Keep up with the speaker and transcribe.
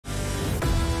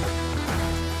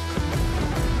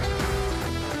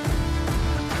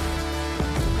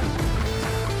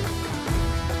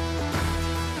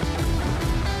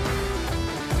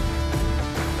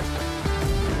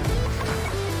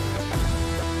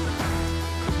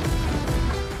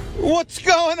What's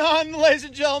going on, ladies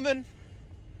and gentlemen?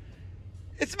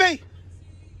 It's me,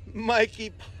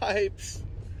 Mikey Pipes.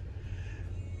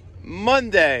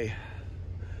 Monday,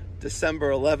 December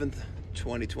 11th,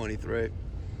 2023.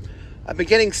 I've been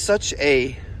getting such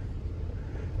a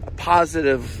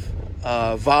positive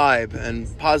vibe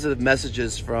and positive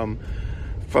messages from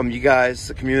you guys,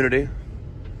 the community.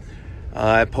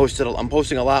 I'm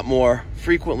posting a lot more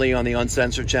frequently on the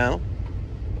Uncensored channel.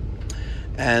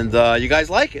 And you guys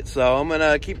like it, so I'm going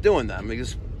to keep doing that. I'm going to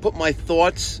just put my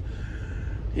thoughts,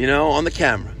 on the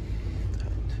camera.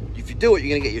 If you do it, you're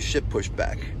going to get your shit pushed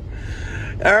back.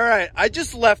 All right, I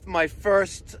just left my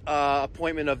first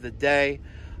appointment of the day.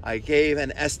 I gave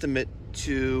an estimate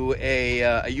to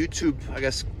a YouTube, I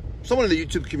guess, someone in the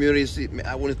YouTube community.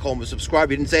 I wouldn't call him a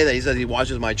subscriber. He didn't say that. He said he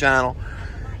watches my channel.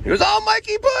 He goes, "Oh,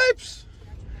 Mikey Pipes."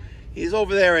 He's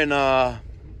over there in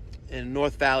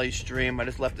North Valley Stream. I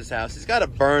just left his house. He's got a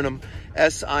Burnham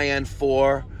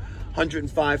SIN4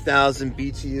 105,000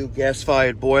 BTU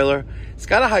gas-fired boiler. It's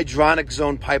got a hydronic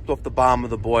zone piped off the bottom of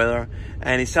the boiler,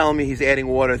 and he's telling me he's adding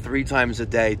water 3 times a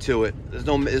day to it. There's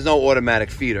no automatic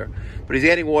feeder, but he's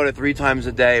adding water 3 times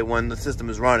a day when the system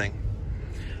is running.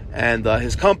 And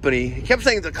his company, he kept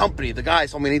saying the guy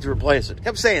told me I need to replace it. He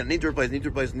kept saying, need to replace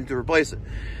it.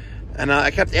 And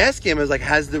I kept asking him, I was like,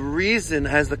 has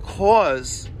the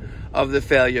cause of the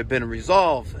failure been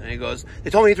resolved? And he goes, they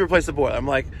told me I need to replace the boiler. I'm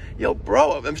like, yo,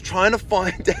 bro, I'm trying to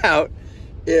find out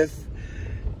if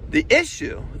the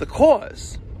issue, the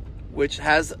cause, which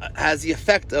has the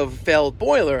effect of failed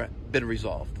boiler, been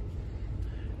resolved.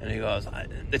 And he goes,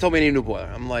 they told me I need a new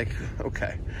boiler. I'm like,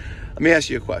 okay, let me ask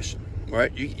you a question.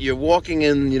 Right? You're walking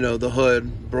in, the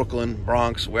hood, Brooklyn,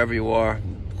 Bronx, wherever you are,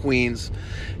 Queens,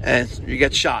 and you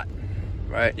get shot,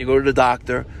 right? You go to the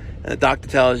doctor, and the doctor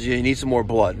tells you need some more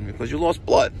blood because you lost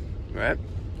blood, right?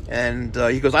 And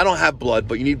he goes, I don't have blood,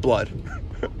 but you need blood,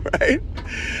 right?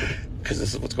 Because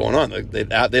this is what's going on. They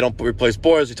don't replace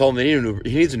boilers. He told him he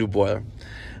needs a new boiler.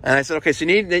 And I said, okay,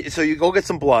 so you go get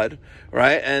some blood,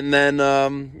 right? And then,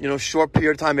 short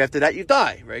period of time after that, you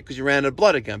die, right? Because you ran out of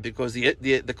blood again, because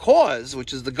the cause,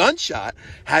 which is the gunshot,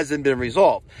 hasn't been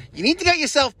resolved. You need to get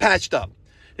yourself patched up.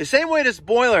 The same way this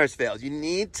boiler has failed. You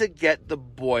need to get the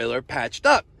boiler patched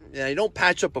up. Now, you don't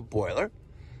patch up a boiler,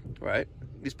 right?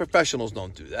 These professionals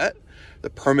don't do that. The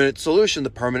permanent solution,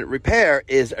 the permanent repair,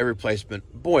 is a replacement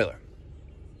boiler.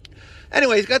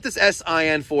 Anyway, he's got this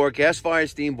SIN4 gas-fired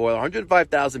steam boiler,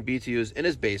 105,000 BTUs in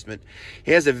his basement.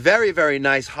 He has a very, very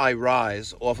nice high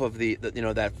rise off of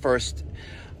that first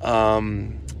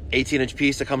 18-inch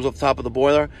piece that comes off the top of the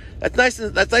boiler. That's nice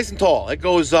and tall. It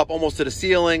goes up almost to the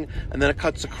ceiling, and then it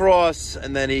cuts across,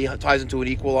 and then he ties into an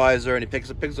equalizer, and he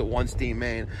picks up one steam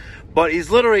main. But he's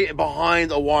literally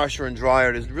behind a washer and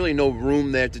dryer. There's really no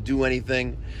room there to do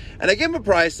anything. And I gave him a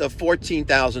price of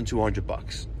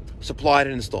 $14,200. Supplied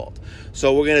and installed.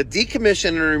 So we're going to decommission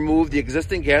and remove the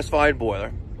existing gas-fired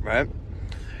boiler, right?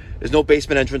 There's no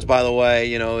basement entrance, by the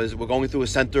way. We're going through a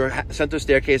center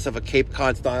staircase of a Cape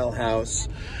Cod style house.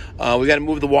 We got to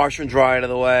move the washer and dryer out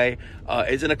of the way.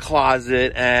 It's in a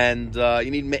closet, and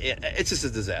it's just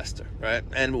a disaster, right?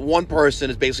 And one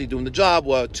person is basically doing the job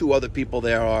while 2 other people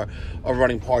there are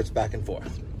running parts back and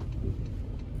forth.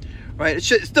 Right,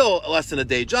 it's still less than a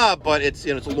day job, but it's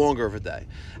it's longer of a day.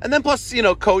 And then plus,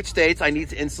 code states I need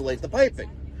to insulate the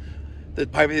piping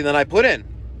that I put in.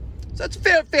 So that's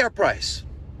fair price.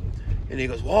 And he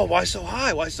goes, "Whoa, why so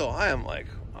high? Why so high?" I'm like,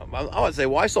 I would say,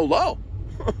 why so low?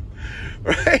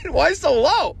 Right? Why so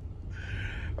low?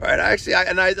 Right? I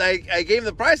gave him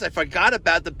the price. I forgot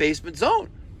about the basement zone.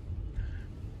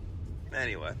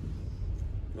 Anyway,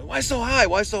 why so high?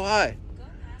 Why so high?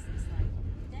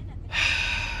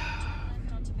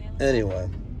 Anyway,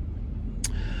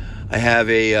 I have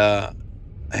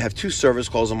 2 service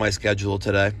calls on my schedule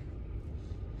today.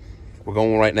 We're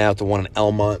going right now to one in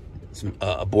Elmont,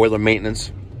 a boiler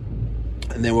maintenance,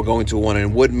 and then we're going to one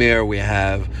in Woodmere. We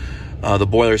have the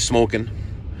boiler smoking,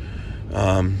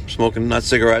 not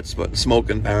cigarettes, but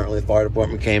smoking. Apparently, the fire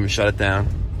department came and shut it down.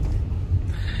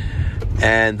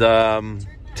 And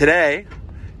today,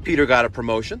 Peter got a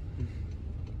promotion.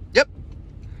 Yep,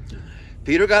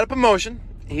 Peter got a promotion.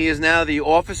 He is now the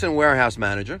office and warehouse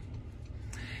manager.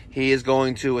 He is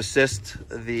going to assist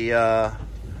in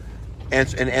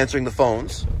answering the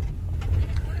phones.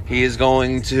 He is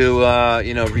going to,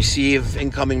 receive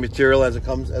incoming material as it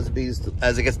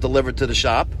gets delivered to the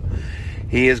shop.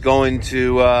 He is going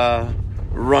to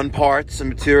run parts and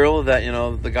material that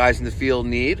the guys in the field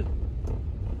need.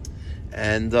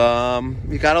 And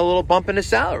he got a little bump in his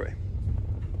salary,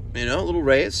 a little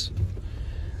raise.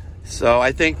 So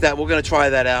I think that we're going to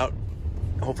try that out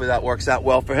hopefully that works out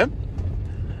well for him.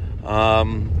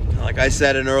 Like I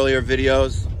said in earlier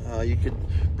videos, you could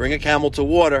bring a camel to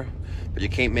water, but you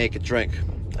can't make it drink.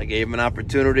 I gave him an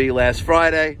opportunity last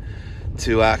Friday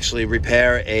to actually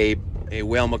repair a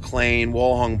Whale McLean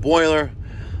wall-hung boiler.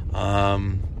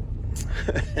 And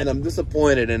I'm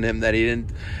disappointed in him that he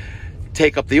didn't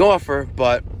take up the offer,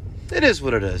 but it is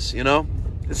what it is, you know?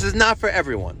 This is not for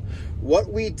everyone.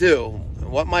 What we do,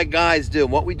 what my guys do,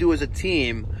 what we do as a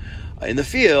team in the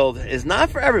field is not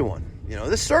for everyone. You know,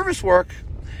 this service work,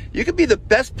 you could be the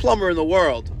best plumber in the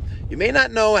world. You may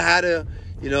not know how to,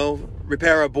 you know,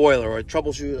 repair a boiler or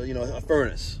troubleshoot, you know, a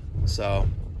furnace. So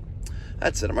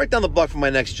that's it. I'm right down the block from my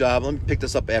next job. Let me pick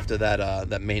this up after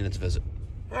that maintenance visit.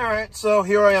 All right, so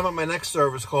here I am at my next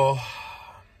service call.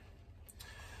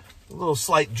 A little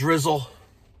slight drizzle.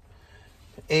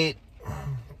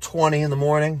 8:20 in the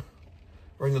morning.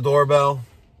 Ring the doorbell.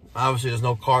 Obviously, there's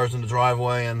no cars in the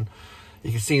driveway, and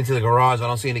you can see into the garage. I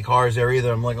don't see any cars there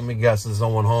either. I'm like, let me guess, there's no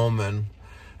one home. And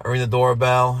I ring the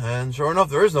doorbell, and sure enough,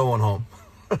 there is no one home.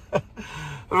 But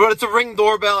it's a ring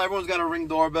doorbell. Everyone's got a ring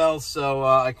doorbell. So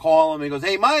I call him. He goes,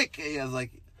 "Hey, Mike." I was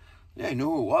like, yeah, I knew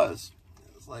who it was.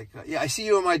 It's like, yeah, I see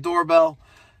you on my doorbell.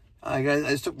 I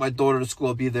just took my daughter to school.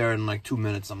 I'll be there in like 2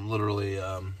 minutes. I'm literally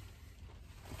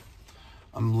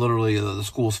the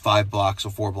school's 5 blocks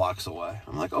or 4 blocks away.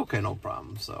 I'm like, okay, no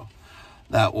problem. So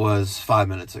that was 5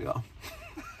 minutes ago.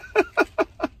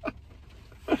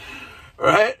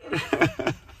 Right?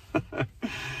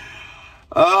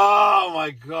 Oh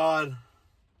my God.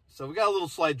 So we got a little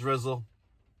slight drizzle.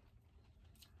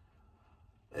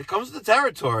 It comes to the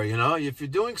territory, you know. If you're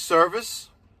doing service,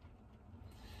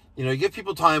 you know, you give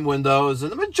people time windows,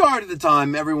 and the majority of the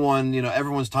time,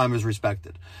 everyone's time is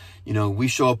respected. You know, we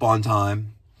show up on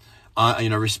time, you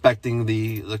know, respecting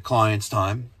the client's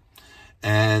time,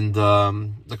 and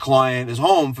the client is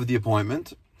home for the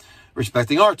appointment,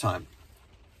 respecting our time.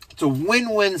 It's a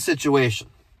win-win situation.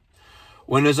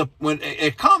 When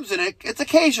it comes in, it's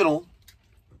occasional,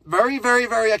 very, very,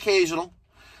 very occasional,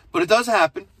 but it does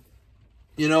happen.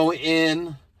 You know,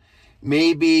 in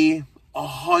maybe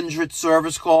 100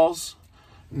 service calls,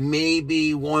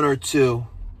 maybe 1 or 2.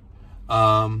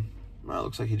 Well, it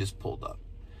looks like he just pulled up,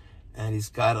 and he's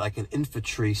got like an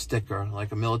infantry sticker,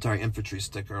 like a military infantry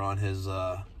sticker on his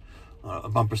a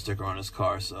bumper sticker on his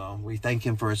car. So we thank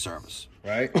him for his service.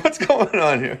 Right? What's going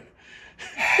on here?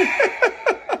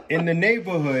 In the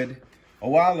neighborhood, a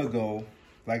while ago,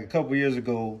 like a couple years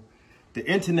ago, the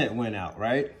internet went out,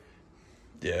 right?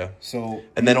 Yeah. So,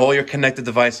 and then all your connected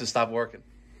devices stopped working.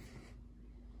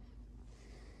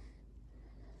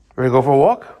 Ready to go for a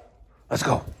walk? Let's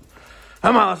go.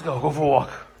 Come on, let's go. Go for a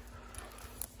walk.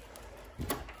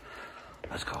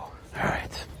 Let's go. All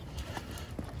right.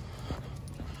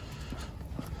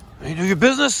 You do your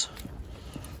business?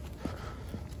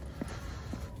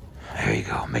 There you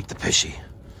go. Make the pissy.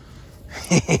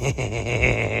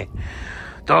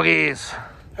 Doggies.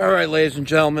 All right, ladies and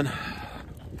gentlemen.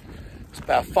 It's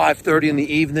about 5:30 in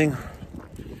the evening.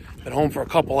 Been home for a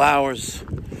couple hours.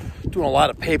 Doing a lot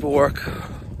of paperwork.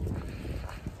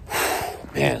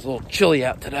 Man, it's a little chilly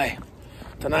out tonight.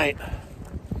 And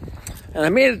I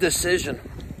made a decision.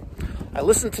 I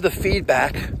listened to the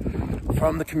feedback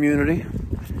from the community,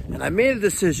 and I made a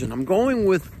decision. I'm going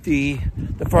with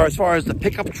as far as the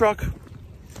pickup truck.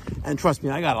 And trust me,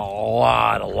 I got a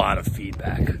lot of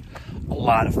feedback. A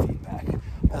lot of feedback.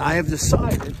 And I have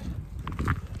decided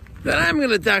that I'm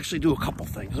going to actually do a couple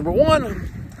things. Number one,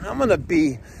 I'm going to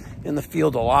be in the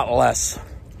field a lot less.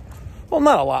 Well,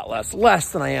 not a lot less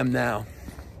than I am now.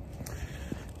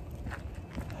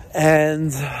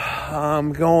 And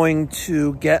I'm going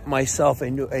to get myself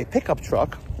a pickup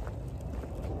truck.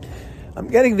 I'm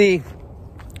getting the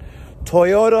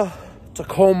Toyota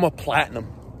Tacoma Platinum.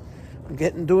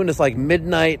 I'm doing this like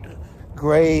midnight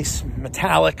gray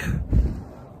metallic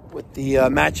with the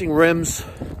matching rims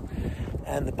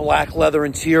and the black leather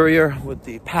interior with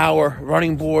the power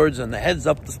running boards and the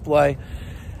heads-up display.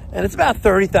 And it's about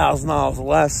 $30,000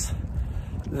 less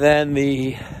than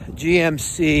the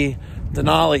GMC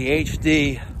Denali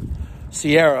HD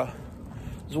Sierra.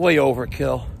 It's way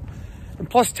overkill. And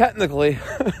plus, technically,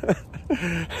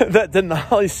 that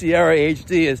Denali Sierra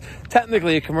HD is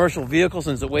technically a commercial vehicle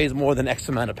since it weighs more than X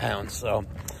amount of pounds. So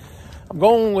I'm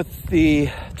going with the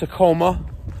Tacoma.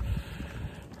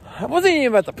 I wasn't even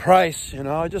about the price, you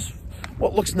know, just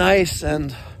what looks nice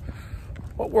and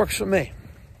what works for me.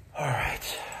 All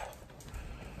right.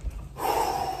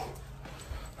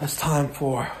 It's time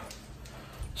for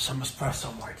some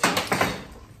espresso martinis.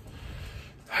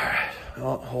 All right.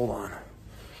 Oh, hold on.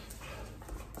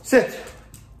 Sit.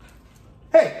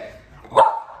 Hey.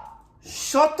 Shh.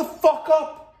 shut the fuck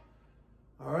up.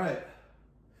 All right.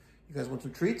 You guys want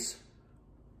some treats?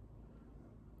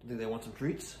 You think they want some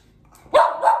treats?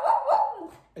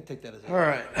 I take that as all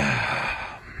right.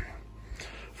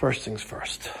 First things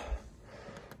first.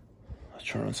 Let's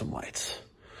turn on some lights.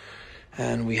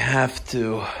 And we have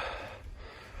to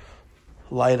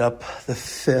light up the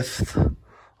 5th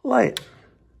light.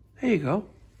 There you go.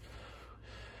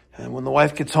 And when the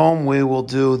wife gets home, we will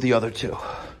do the other 2.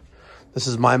 This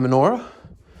is my menorah,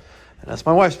 and that's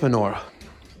my wife's menorah.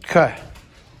 Okay.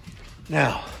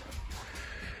 Now,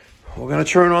 we're going to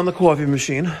turn on the coffee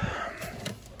machine.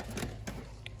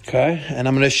 Okay, and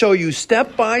I'm going to show you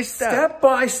step by step,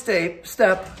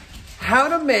 how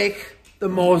to make the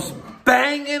most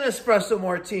banging espresso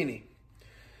martini.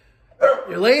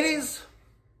 Your ladies,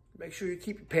 make sure you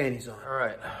keep your panties on. All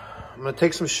right, I'm going to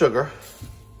take some sugar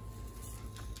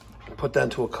and put that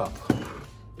into a cup.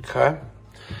 Okay,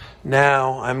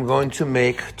 now I'm going to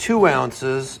make 2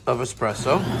 ounces of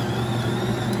espresso.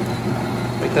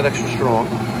 Make that extra strong.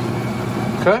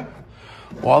 Okay,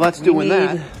 while that's doing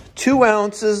that, 2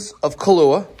 ounces of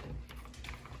Kahlua.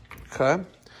 Okay.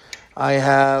 I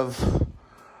have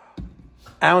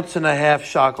 1.5 ounces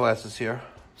shot glasses here.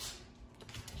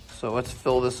 So let's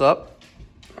fill this up.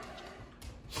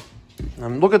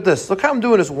 And look at this. Look how I'm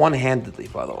doing this one-handedly,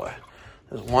 by the way.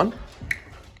 There's 1.5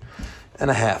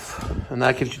 ounces. And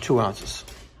that gives you 2 ounces.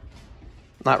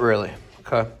 Not really.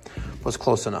 Okay. Was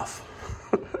close enough.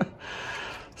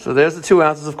 So there's the 2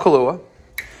 ounces of Kahlua.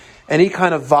 Any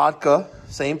kind of vodka.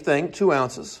 Same thing, 2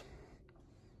 ounces.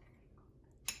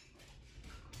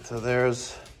 So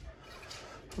there's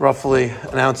roughly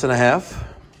 1.5 ounces.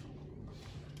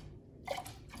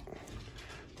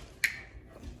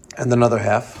 And another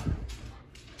 1/2.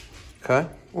 Okay,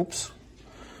 oops.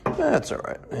 That's all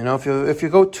right. You know, if you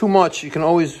go too much, you can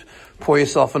always pour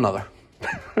yourself another.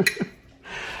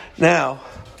 Now,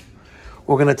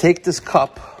 we're gonna take this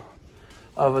cup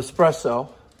of espresso.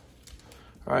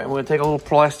 All right, we're going to take a little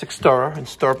plastic stirrer and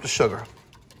stir up the sugar.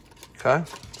 Okay?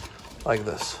 Like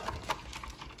this.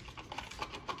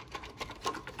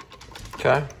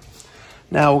 Okay?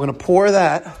 Now we're going to pour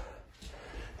that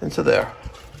into there.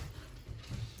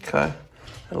 Okay?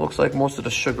 It looks like most of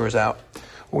the sugar is out.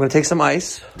 We're going to take some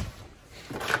ice.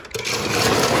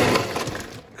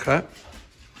 Okay?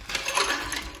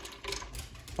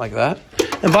 Like that.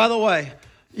 And by the way,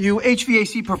 you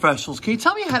HVAC professionals, can you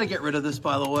tell me how to get rid of this,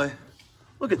 by the way?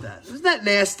 Look at that. Isn't that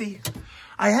nasty?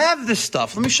 I have this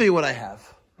stuff. Let me show you what I have.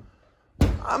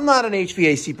 I'm not an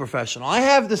HVAC professional. I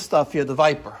have this stuff here, the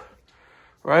Viper.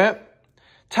 Right?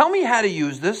 Tell me how to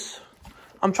use this.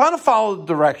 I'm trying to follow the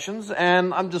directions,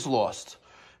 and I'm just lost.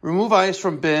 Remove ice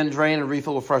from bin, drain, and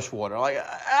refill with fresh water. Like,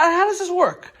 how does this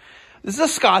work? This is a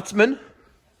Scotsman.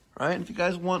 Right? If you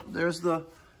guys want, there's the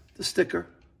sticker.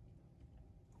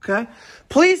 Okay?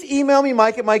 Please email me,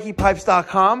 Mike at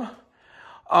MikeyPipes.com.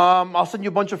 I'll send you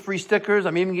a bunch of free stickers.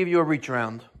 I'm even give you a reach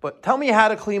around. But tell me how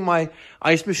to clean my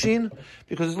ice machine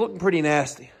because it's looking pretty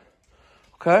nasty.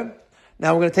 Okay?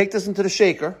 Now we're going to take this into the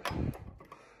shaker.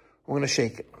 We're going to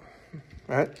shake it.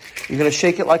 All right? You're going to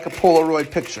shake it like a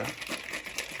Polaroid picture.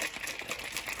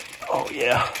 Oh,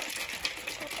 yeah.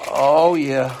 Oh,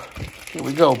 yeah. Here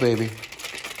we go, baby.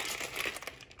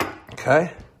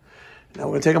 Okay? Now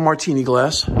we're going to take a martini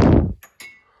glass.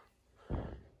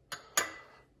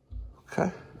 Okay.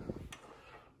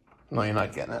 No, you're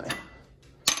not getting any.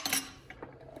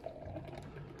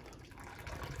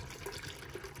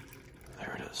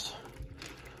 There it is.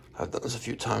 I've done this a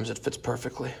few times. It fits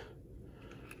perfectly.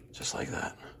 Just like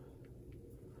that.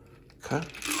 Okay.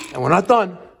 And we're not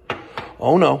done.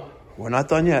 Oh, no. We're not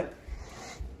done yet.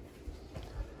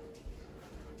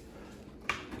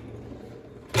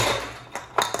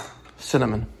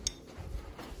 Cinnamon.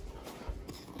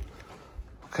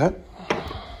 Okay.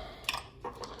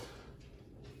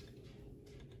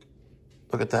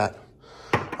 Look at that.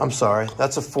 I'm sorry.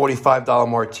 That's a $45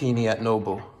 martini at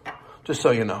Nobu. Just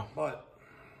so you know. But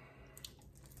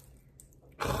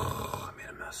I made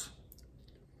a mess.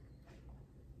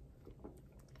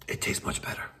 It tastes much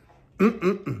better.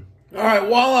 All right,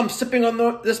 while I'm sipping on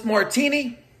this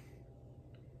martini,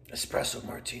 espresso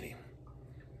martini,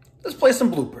 let's play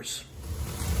some bloopers.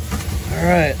 All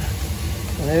right.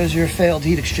 Well, there's your failed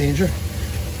heat exchanger.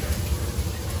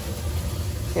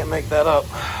 Can't make that up.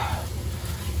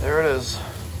 There it is.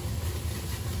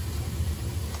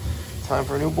 Time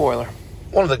for a new boiler.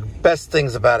 One of the best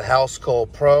things about House Call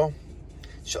Pro,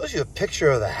 it shows you a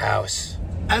picture of the house.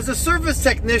 As a service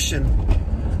technician,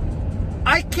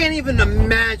 I can't even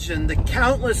imagine the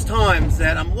countless times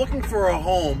that I'm looking for a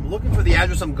home, looking for the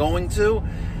address I'm going to,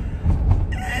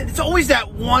 And it's always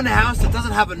that one house that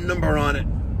doesn't have a number on it.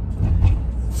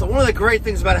 So one of the great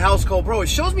things about House Call Pro, it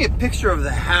shows me a picture of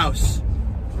the house.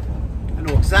 I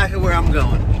know exactly where I'm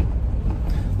going.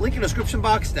 Link in the description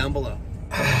box down below.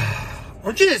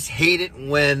 Don't you just hate it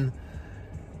when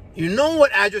you know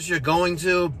what address you're going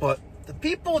to, but the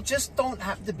people just don't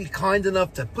have to be kind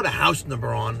enough to put a house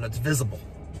number on that's visible?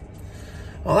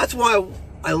 Well, that's why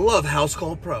I love House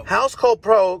Call Pro. House Call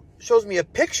Pro shows me a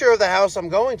picture of the house I'm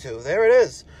going to. There it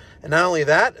is. And not only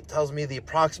that, it tells me the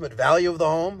approximate value of the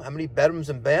home, how many bedrooms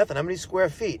and bath, and how many square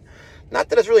feet. Not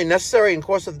that it's really necessary in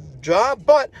course of the job,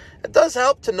 but it does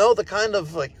help to know the kind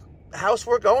of house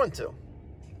we're going to.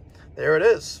 There it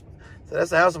is. So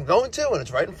that's the house I'm going to, and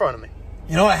it's right in front of me.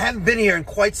 You know, I hadn't been here in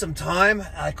quite some time.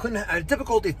 I had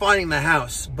difficulty finding the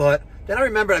house, but then I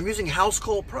remembered I'm using House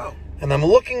Call Pro. And I'm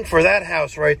looking for that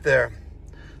house right there.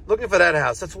 Looking for that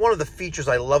house. That's one of the features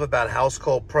I love about House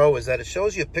Call Pro, is that it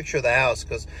shows you a picture of the house.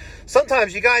 Because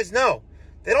sometimes, you guys know,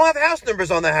 they don't have house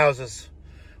numbers on the houses.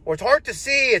 Or it's hard to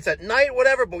see, it's at night,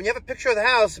 whatever. But when you have a picture of the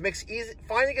house, it makes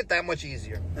finding it that much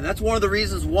easier. And that's one of the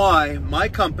reasons why my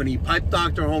company, Pipe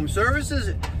Doctor Home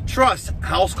Services, trusts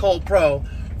House Call Pro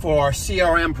for our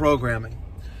CRM programming.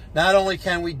 Not only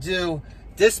can we do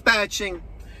dispatching,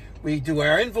 we do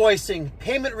our invoicing,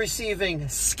 payment receiving,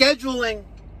 scheduling,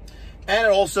 and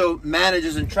it also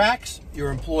manages and tracks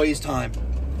your employees' time.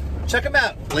 Check them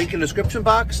out. Link in the description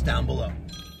box down below.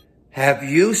 Have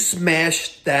you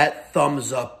smashed that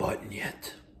thumbs up button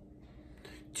yet?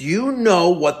 Do you know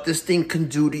what this thing can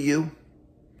do to you?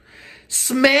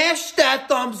 Smash that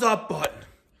thumbs up button.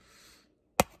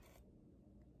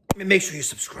 And make sure you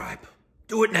subscribe.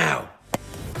 Do it now.